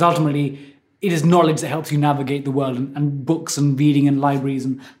 Because ultimately, it is knowledge that helps you navigate the world, and books and reading and libraries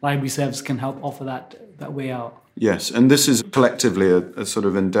and library service can help offer that way out. Yes, and this is collectively a sort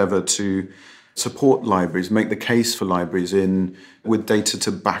of endeavour to support libraries, make the case for libraries with data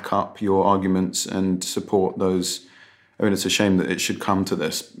to back up your arguments and support those. I mean, it's a shame that it should come to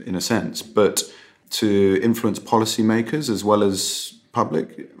this, in a sense, but to influence policymakers as well as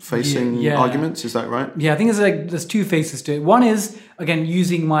public-facing arguments, is that right? Yeah, I think there's two faces to it. One is, again,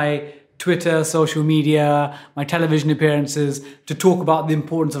 using my Twitter, social media, my television appearances to talk about the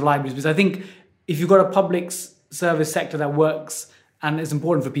importance of libraries, because I think if you've got a public service sector that works and is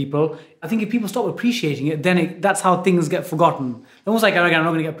important for people, I think if people stop appreciating it, then that's how things get forgotten. Almost like, again, I'm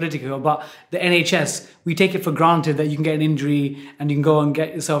not going to get political, but the NHS, we take it for granted that you can get an injury and you can go and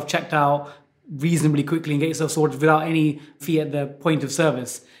get yourself checked out reasonably quickly and get yourself sorted without any fee at the point of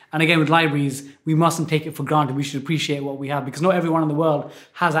service. And again, with libraries, we mustn't take it for granted. We should appreciate what we have, because not everyone in the world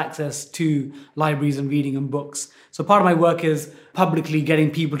has access to libraries and reading and books. So part of my work is publicly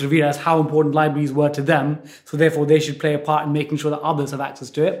getting people to realize how important libraries were to them. So therefore, they should play a part in making sure that others have access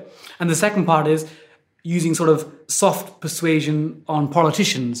to it. And the second part is using sort of soft persuasion on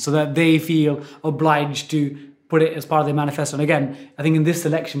politicians so that they feel obliged to put it as part of their manifesto. And again, I think in this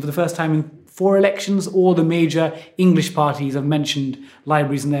election, for the first time in 4 elections, all the major English parties have mentioned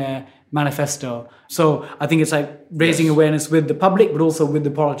libraries in their manifesto. So I think it's like raising awareness with the public, but also with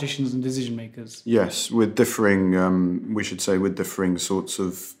the politicians and decision makers. Yes, with differing, we should say, with differing sorts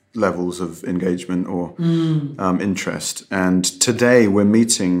of levels of engagement or interest. And today we're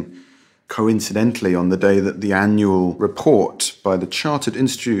meeting, coincidentally, on the day that the annual report by the Chartered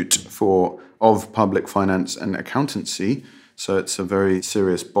Institute of Public Finance and Accountancy, so it's a very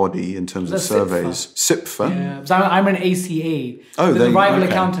serious body in terms of surveys. CIPFA. Yeah, so I'm an ACA. Oh, the rival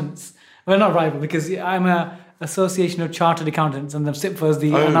accountants. Well, not rival, because I'm an association of chartered accountants, and the CIPFA is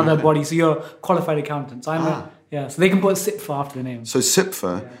another body. So you're qualified accountants. So they can put CIPFA after the name. So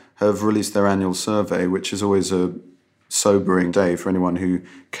CIPFA have released their annual survey, which is always a sobering day for anyone who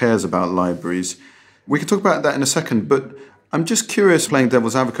cares about libraries. We can talk about that in a second, but I'm just curious, playing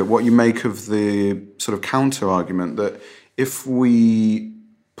devil's advocate, what you make of the sort of counter-argument that if we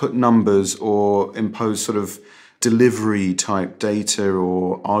put numbers or impose sort of delivery-type data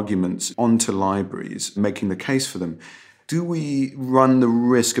or arguments onto libraries, making the case for them, do we run the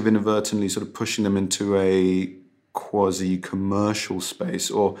risk of inadvertently sort of pushing them into a quasi-commercial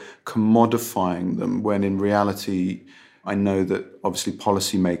space or commodifying them, when in reality, I know that obviously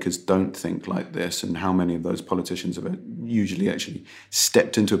policymakers don't think like this, and how many of those politicians have usually actually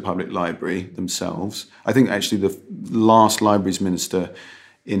stepped into a public library themselves. I think actually the last libraries minister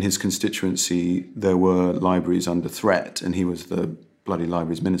in his constituency, there were libraries under threat, and he was the bloody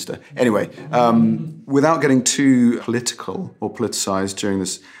libraries minister. Anyway, without getting too political or politicised during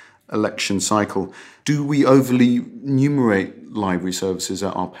this election cycle. Do we overly numerate library services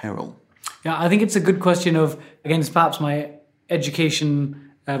at our peril? Yeah, I think it's a good question of, again, it's perhaps my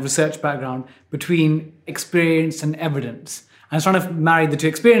education research background, between experience and evidence. I was trying to marry the two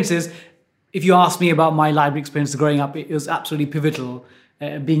experiences. If you ask me about my library experience growing up, it was absolutely pivotal,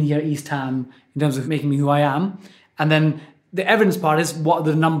 being here at East Ham, in terms of making me who I am. And then the evidence part is, what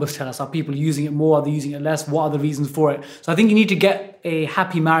the numbers tell us. Are people using it more? Are they using it less? What are the reasons for it? So I think you need to get a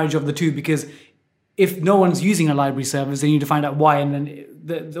happy marriage of the two, because if no one's using a library service, then you need to find out why, and then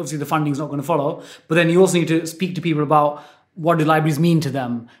obviously the funding is not going to follow. But then you also need to speak to people about what do libraries mean to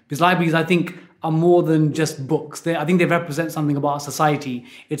them. Because libraries, I think, are more than just books. I think they represent something about our society.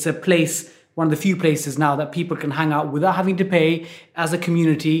 It's a place, one of the few places now that people can hang out without having to pay, as a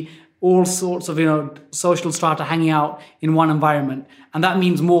community, all sorts of, social strata hanging out in one environment. And that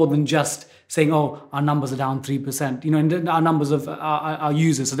means more than just saying, oh, our numbers are down 3%, and our numbers of our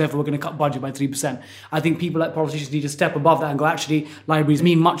users, so therefore we're going to cut budget by 3%. I think people like politicians need to step above that and go, actually, libraries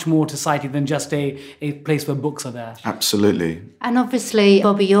mean much more to society than just a place where books are there. Absolutely. And obviously,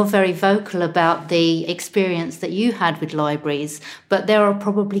 Bobby, you're very vocal about the experience that you had with libraries, but there are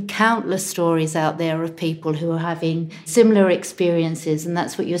probably countless stories out there of people who are having similar experiences, and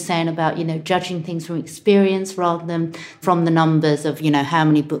that's what you're saying about, judging things from experience rather than from the numbers of, how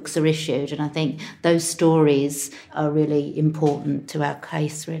many books are issued. And I think those stories are really important to our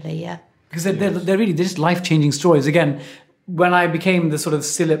case, really, yeah. Because they're just life-changing stories. Again, when I became the sort of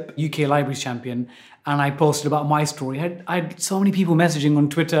CILIP UK Libraries Champion and I posted about my story, I had so many people messaging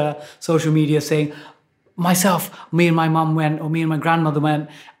on Twitter, social media, saying, me and my mum went, or me and my grandmother went,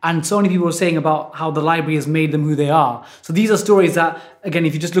 and so many people were saying about how the library has made them who they are. So these are stories that, again,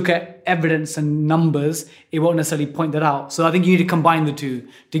 if you just look at evidence and numbers, it won't necessarily point that out. So I think you need to combine the two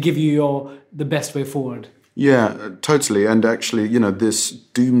to give you the best way forward. Yeah, totally. And actually, this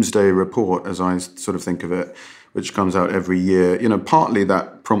doomsday report, as I sort of think of it, which comes out every year, partly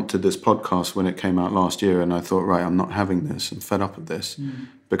that prompted this podcast when it came out last year. And I thought, right, I'm not having this. I'm fed up with this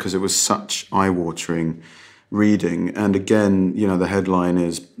because it was such eye-watering reading. And again, the headline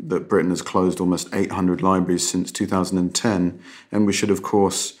is that Britain has closed almost 800 libraries since 2010. And we should, of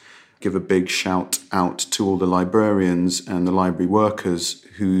course, give a big shout out to all the librarians and the library workers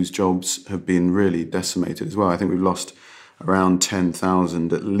whose jobs have been really decimated as well. I think we've lost around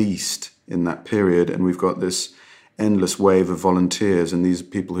 10,000 at least in that period. And we've got this endless wave of volunteers, and these are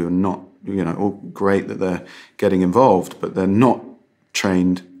people who are not, all great that they're getting involved, but they're not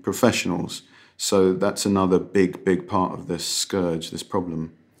trained professionals. So that's another big part of this scourge, this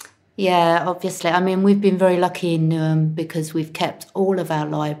problem. Yeah, obviously. I mean, we've been very lucky in Newham because we've kept all of our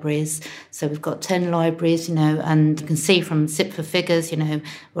libraries. So we've got 10 libraries, and you can see from CIPFA figures,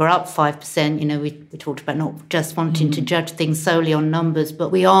 we're up 5%. We talked about not just wanting to judge things solely on numbers, but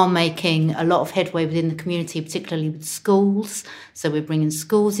we are making a lot of headway within the community, particularly with schools. So we're bringing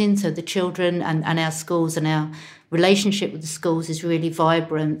schools in, so the children and our schools and our relationship with the schools is really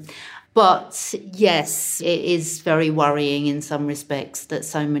vibrant. But yes, it is very worrying in some respects that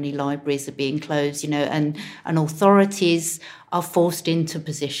so many libraries are being closed, and authorities are forced into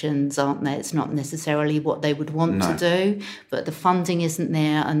positions, aren't they? It's not necessarily what they would want to do, but the funding isn't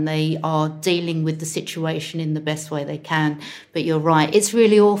there and they are dealing with the situation in the best way they can. But you're right, it's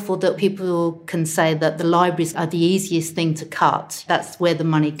really awful that people can say that the libraries are the easiest thing to cut. That's where the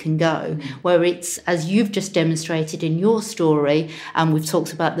money can go. Where it's, as you've just demonstrated in your story, and we've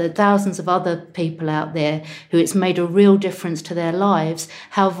talked about the thousands of other people out there who it's made a real difference to their lives,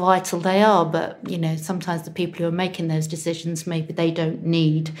 how vital they are. But, sometimes the people who are making those decisions, maybe they don't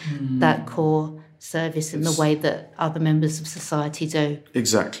need that core service in the way that other members of society do.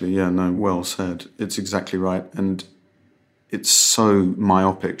 Exactly, yeah, no, well said. It's exactly right. And it's so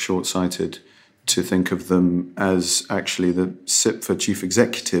myopic, short-sighted to think of them as actually the CIPFA chief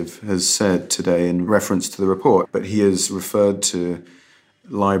executive has said today in reference to the report, but he has referred to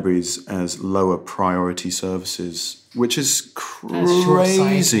libraries as lower priority services, which is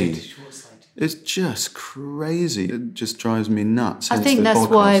crazy. It's just crazy. It just drives me nuts. I think that's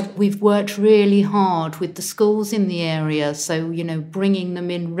why we've worked really hard with the schools in the area. So, bringing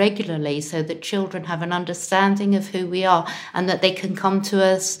them in regularly so that children have an understanding of who we are and that they can come to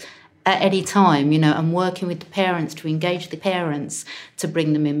us at any time, and working with the parents to engage the parents to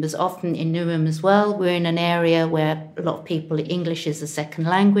bring them in. Because often in Newham as well, we're in an area where a lot of people, English is a second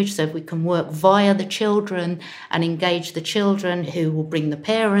language. So if we can work via the children and engage the children who will bring the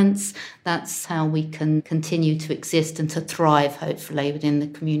parents, that's how we can continue to exist and to thrive, hopefully, within the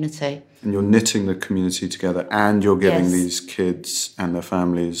community. And you're knitting the community together and you're giving these kids and their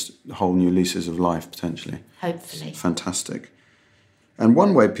families whole new leases of life, potentially. Hopefully. Fantastic. And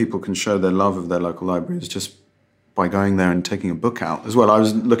one way people can show their love of their local library is just by going there and taking a book out as well. I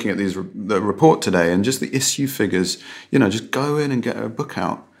was looking at the report today, and just the issue figures, just go in and get a book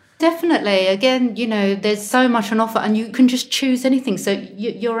out. Definitely. Again, there's so much on offer, and you can just choose anything. So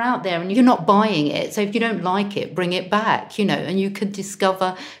you're out there and you're not buying it. So if you don't like it, bring it back, and you can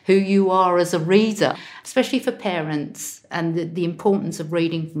discover who you are as a reader, especially for parents, and the importance of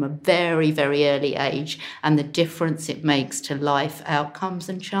reading from a very, very early age and the difference it makes to life outcomes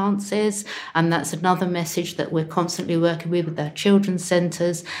and chances. And that's another message that we're constantly working with our children's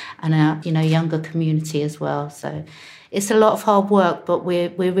centres and our, younger community as well. So it's a lot of hard work, but we're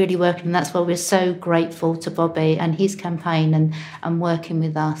really working, and that's why we're so grateful to Bobby and his campaign and working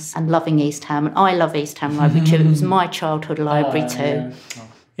with us and loving East Ham. And I love East Ham Library too. It was my childhood library too.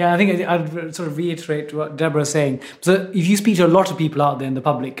 Yeah, I think I'd sort of reiterate what Deborah's saying. So if you speak to a lot of people out there in the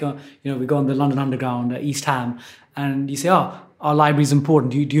public, we go on the London Underground, East Ham, and you say, our library's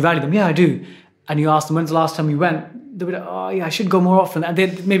important. Do you value them? Yeah, I do. And you ask them, when's the last time you went? They'll be like, oh yeah, I should go more often. And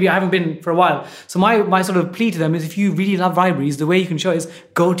maybe I haven't been for a while. So my sort of plea to them is, if you really love libraries, the way you can show is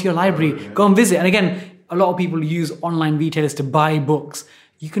go to your library, go and visit. And again, a lot of people use online retailers to buy books.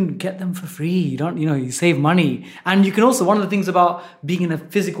 You can get them for free. You don't, you save money. And you can also, one of the things about being in a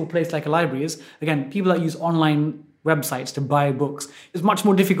physical place like a library is, again, people that use online websites to buy books, it's much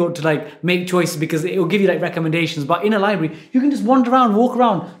more difficult to make choices because it will give you recommendations. But in a library, you can just wander around, walk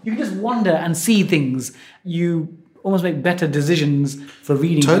around. You can just wander and see things. You almost make better decisions for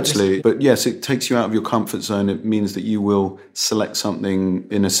reading. Totally. But yes, it takes you out of your comfort zone. It means that you will select something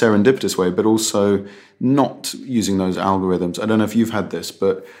in a serendipitous way, but also not using those algorithms. I don't know if you've had this,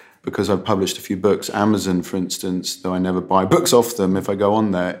 but because I've published a few books, Amazon, for instance, though I never buy books off them, if I go on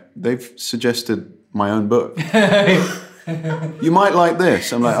there, they've suggested my own book. You might like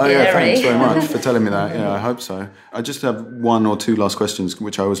this. I'm like, oh yeah, thanks very much for telling me that. Yeah, I hope so. I just have one or two last questions,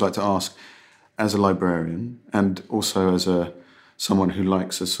 which I always like to ask. As a librarian, and also as someone who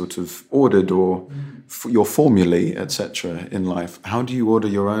likes a sort of ordered or your formulae, etc. in life, how do you order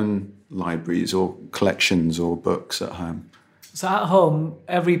your own libraries or collections or books at home? So at home,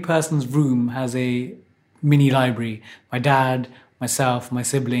 every person's room has a mini library. My dad, myself, my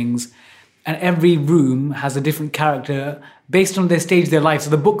siblings, and every room has a different character based on their stage of their life.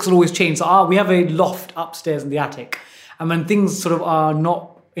 So the books will always change. So we have a loft upstairs in the attic, and when things sort of are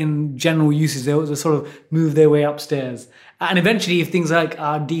not in general usage, they'll sort of move their way upstairs. And eventually, if things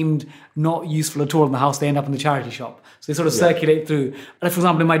are deemed not useful at all in the house, they end up in the charity shop. So they sort of circulate through. For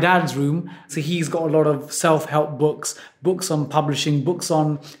example, in my dad's room, so he's got a lot of self-help books on publishing, books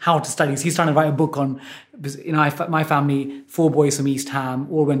on how to study. So he's trying to write a book on, my family, 4 boys from East Ham,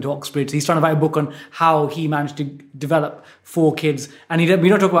 all went to Oxbridge. So he's trying to write a book on how he managed to develop 4 kids. And we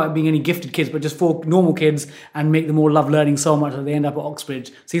don't talk about being any gifted kids, but just 4 normal kids and make them all love learning so much that they end up at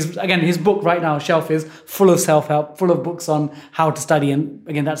Oxbridge. So his book right now, shelf is full of self-help, full of books on how to study. And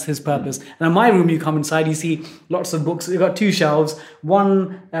again, that's his purpose. And in my room, you come inside, you see lots of books. We've got 2 shelves,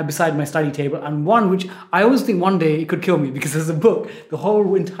 one beside my study table and one which I always think one day it could kill me because there's a book, the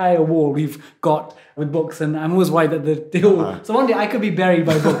whole entire wall we've got with books, and I'm always worried that they all... So one day I could be buried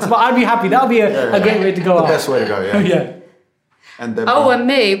by books, but I'd be happy. That would be a great way to go. The best way to go, yeah. Yeah. And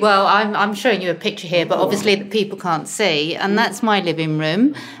me. Well, I'm showing you a picture here, but obviously that people can't see. And that's my living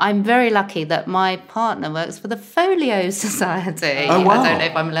room. I'm very lucky that my partner works for the Folio Society. Oh, wow. I don't know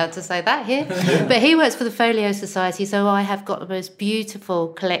if I'm allowed to say that here. But he works for the Folio Society, so I have got the most beautiful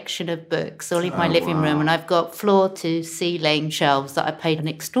collection of books all in my living room. And I've got floor-to-ceiling shelves that I paid an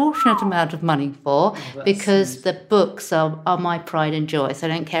extortionate amount of money for because the books are my pride and joy. So I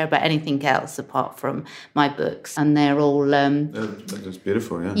don't care about anything else apart from my books. And they're all... That's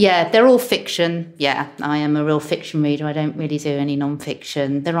beautiful, yeah. Yeah, they're all fiction. Yeah, I am a real fiction reader. I don't really do any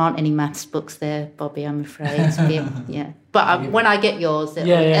non-fiction. There aren't any maths books there, Bobby, I'm afraid. Yeah. But when I get yours, it'll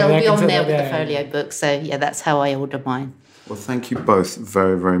be on there with the folio books. So, yeah, that's how I order mine. Well, thank you both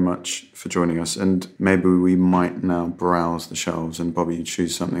very, very much for joining us. And maybe we might now browse the shelves and, Bobby, you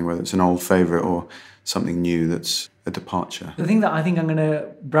choose something, whether it's an old favourite or something new that's a departure. The thing that I think I'm going to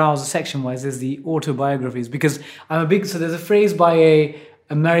browse section-wise is the autobiographies, because so there's a phrase by a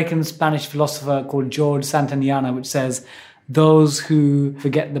American Spanish philosopher called George Santayana, which says, those who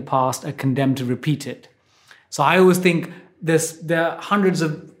forget the past are condemned to repeat it. So I always think there are hundreds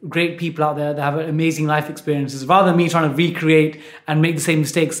of great people out there that have amazing life experiences. Rather than me trying to recreate and make the same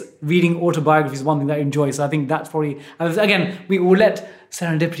mistakes, reading autobiographies is one thing that I enjoy. So I think that's probably... Again, we will let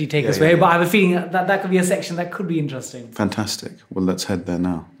serendipity take us away, but I have a feeling that could be a section that could be interesting. Fantastic. Well, let's head there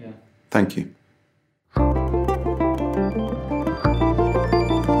now. Yeah. Thank you.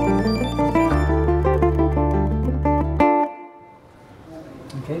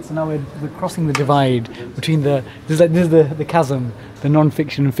 So now we're crossing the divide between this is the chasm, the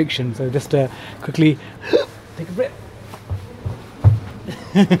non-fiction and fiction. So just quickly take a breath.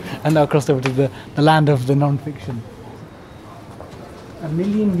 And now crossed over to the land of the non-fiction.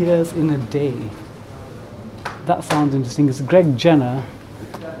 1,000,000 years in a day. That sounds interesting. Because Greg Jenner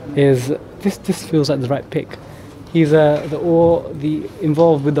is this feels like the right pick. He's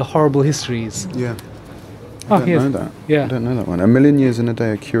involved with the horrible histories. Yeah. I don't know that. Yeah. I don't know that one. 1,000,000 Years in a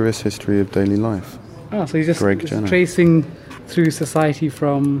Day, A Curious History of Daily Life. Oh, so he's just Greg Jenner. tracing through society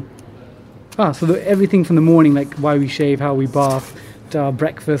from... everything from the morning, like why we shave, how we bath, to our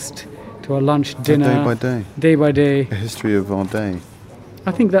breakfast, to our lunch, dinner. Day by day. Day by day. A history of our day.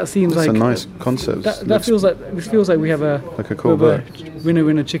 I think that seems That's like... a nice concept. That feels like we have a... Like a cool book.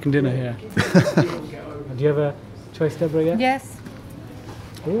 Winner chicken dinner here. Do you have a choice, Deborah, yet? Yes.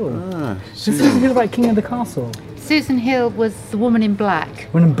 Oh. Susan Hill about King of the Castle. Susan Hill was the woman in black.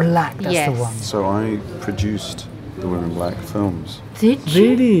 Woman in Black, that's Yes. the one. So I produced the Women in Black films. Did you?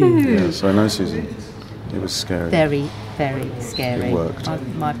 Really? Yeah, so I know Susan. It was scary. Very, very scary. It worked.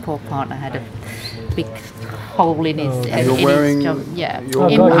 My poor partner had a big hole in his... You're in wearing- his jump. Yeah. you're Oh,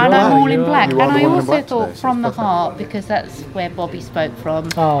 God, and I'm you all are. in black. You are And the I woman in also black thought today, so from it's the perfect. heart, because that's where Bobby spoke from.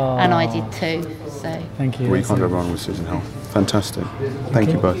 Oh. And I did too. So, Thank you. Well, you can't go wrong with Susan Hill. Fantastic. Thank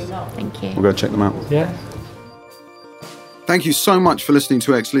you both. thank you. We'll go check them out. Yeah. Thank you so much for listening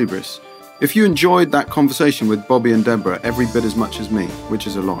to Ex Libris. If you enjoyed that conversation with Bobby and Deborah every bit as much as me, which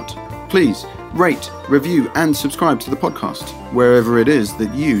is a lot, please rate, review, and subscribe to the podcast wherever it is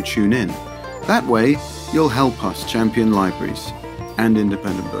that you tune in. That way, you'll help us champion libraries and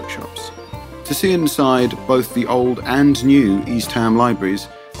independent bookshops. To see inside both the old and new East Ham libraries,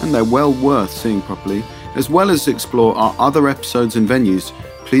 and they're well worth seeing properly, as well as explore our other episodes and venues,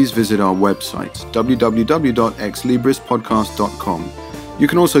 please visit our website, www.exlibrispodcast.com. You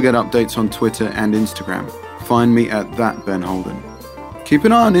can also get updates on Twitter and Instagram. Find me at @BenHolden. Keep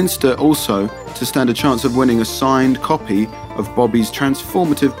an eye on Insta also to stand a chance of winning a signed copy of Bobby's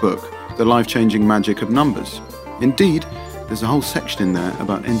transformative book, The Life-Changing Magic of Numbers. Indeed, there's a whole section in there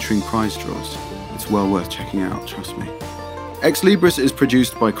about entering prize draws. It's well worth checking out, trust me. Ex Libris is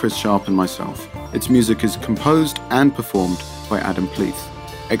produced by Chris Sharp and myself. Its music is composed and performed by Adam Pleath.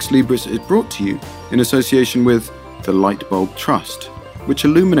 Ex Libris is brought to you in association with the Lightbulb Trust, which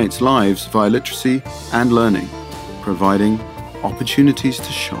illuminates lives via literacy and learning, providing opportunities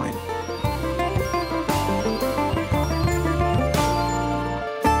to shine.